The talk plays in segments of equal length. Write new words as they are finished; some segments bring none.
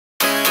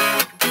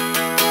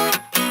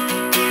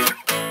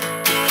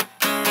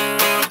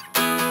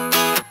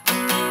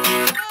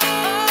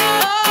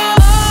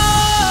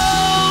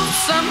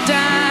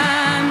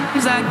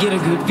get a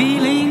good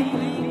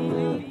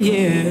feeling,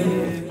 yeah.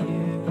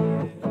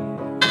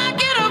 I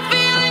get a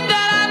feeling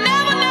that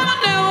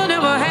I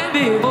never had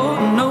before.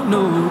 No,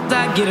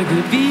 I get a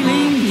good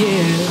feeling,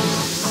 yeah.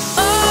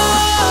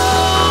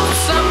 Oh,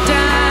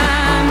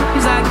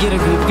 sometimes I get a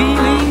good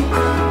feeling,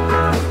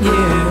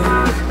 yeah.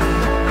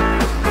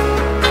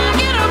 I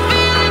get a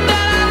feeling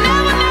that I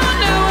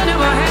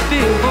never had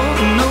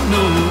before. No,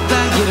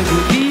 I get a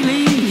good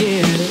feeling,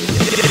 yeah.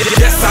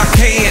 Yes, I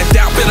can.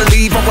 Doubt, better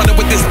leave. I'm running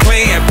with this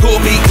plan. Pull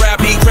me, grab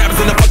us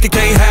in the bucket,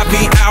 can't have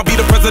me. I'll be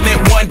the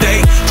president one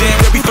day.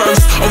 January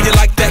 1st. Oh, you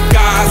like that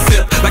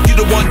gossip? Like you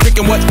the one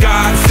drinking what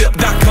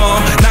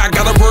gossip.com. Now I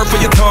got a word for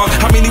your tongue.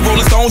 How many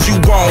Rolling Stones you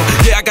want?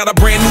 Yeah, I got a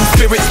brand new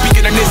spirit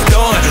speaking and it's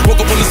done. Woke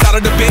up on the side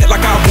of the bed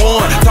like I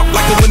won. Talk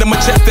like the wind in my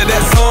chest to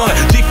that sun.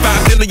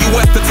 G5 in the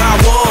US to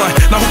Taiwan.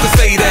 Now who can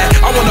say that?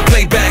 I wanna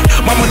play back.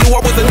 Mama knew I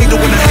was a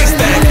needle in a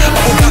haystack.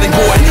 Oh, Valley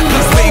boy,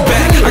 please lay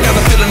back. I got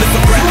a feeling it's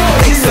a rap.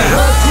 ASAP.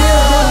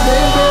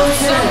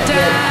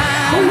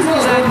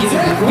 Sometimes I get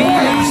a good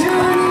feeling,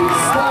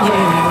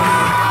 yeah.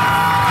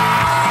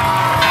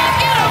 I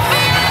get a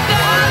feeling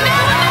that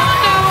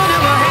I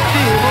never had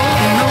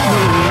before. No,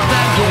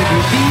 I get a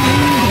good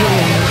feeling,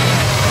 yeah.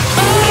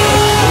 Oh,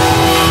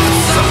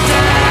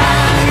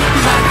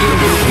 sometimes I get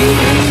a good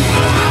feeling,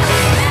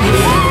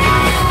 yeah.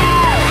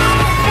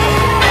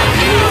 I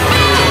get a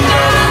feeling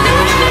that I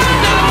never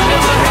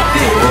had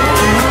before.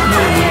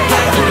 No,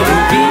 I get a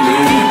good feeling.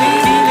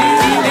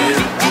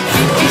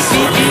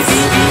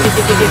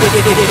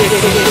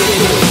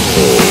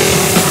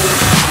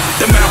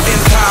 The mountain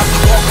top,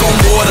 walk on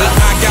water.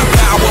 I got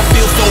power,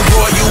 feel so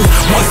royal.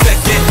 1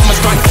 second, I'ma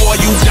strike for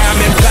you.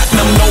 Diamond,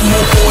 platinum, no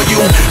more for you.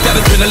 That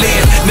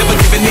adrenaline, never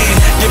giving in.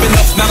 Giving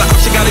up's not an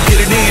option, gotta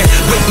get it in.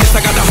 Witness,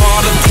 I got the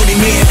heart of 20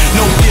 men.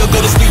 No fear,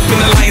 go to sleep in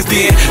the lion's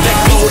den. That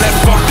glow, that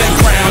spark, that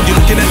crown. You're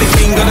looking at the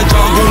king of the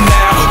jungle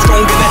now.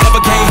 Stronger than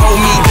ever, can't hold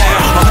me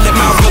down. 100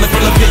 miles gonna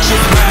feel a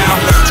bitch's round.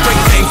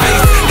 Straight game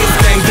face, it's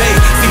game day.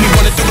 See me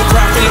running through the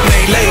crowd, feeling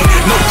melee.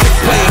 No trick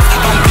plays,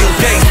 I'm Bill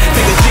Gates.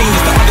 Take a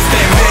genius to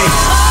understand me.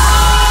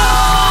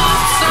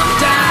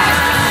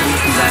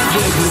 Sometimes I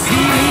get a good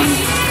feeling,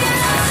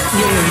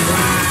 yeah.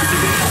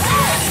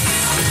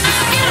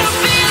 I get a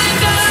feeling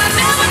that I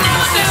never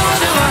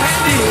had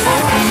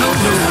before. No,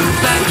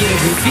 I get a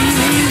good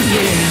feeling,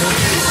 yeah.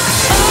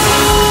 Oh,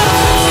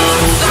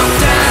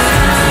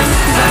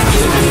 sometimes I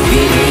get a good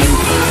feeling,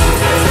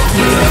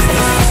 yeah.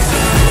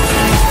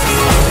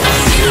 I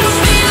get a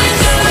feeling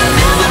that I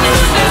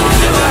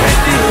never had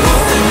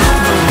before.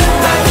 No,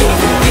 I get a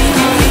good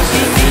feeling.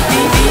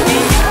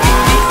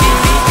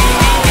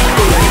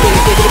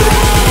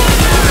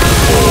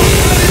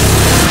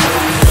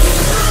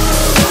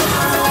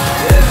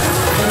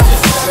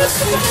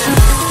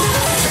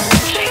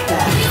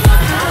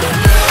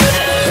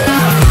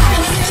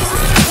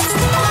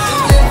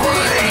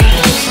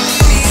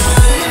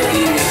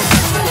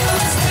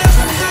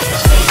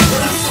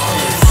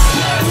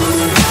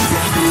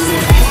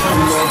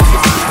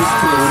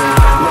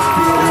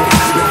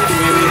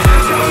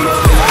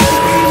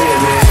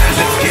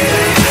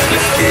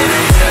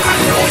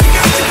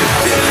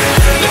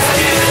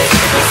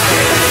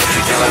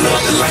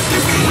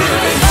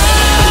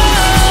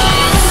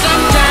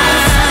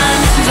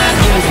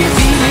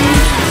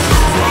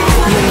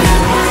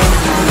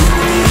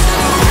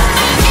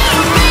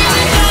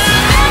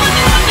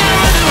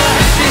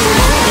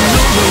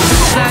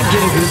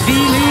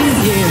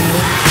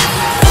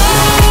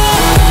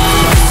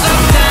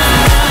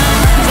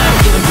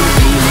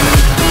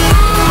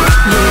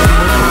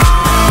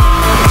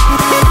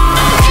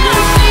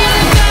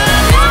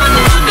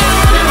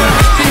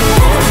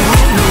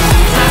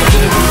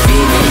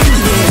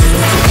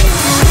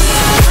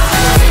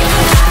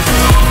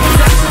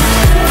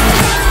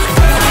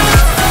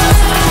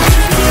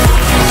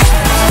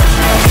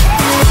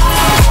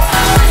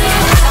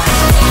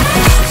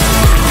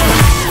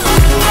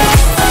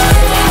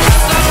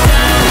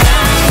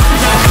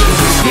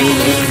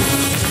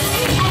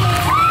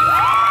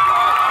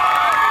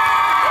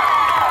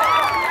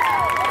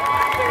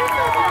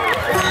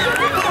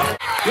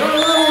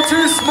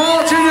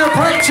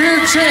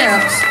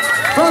 Champs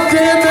from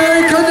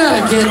Danbury,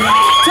 Connecticut,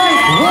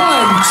 take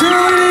 1,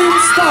 2,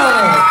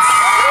 starts.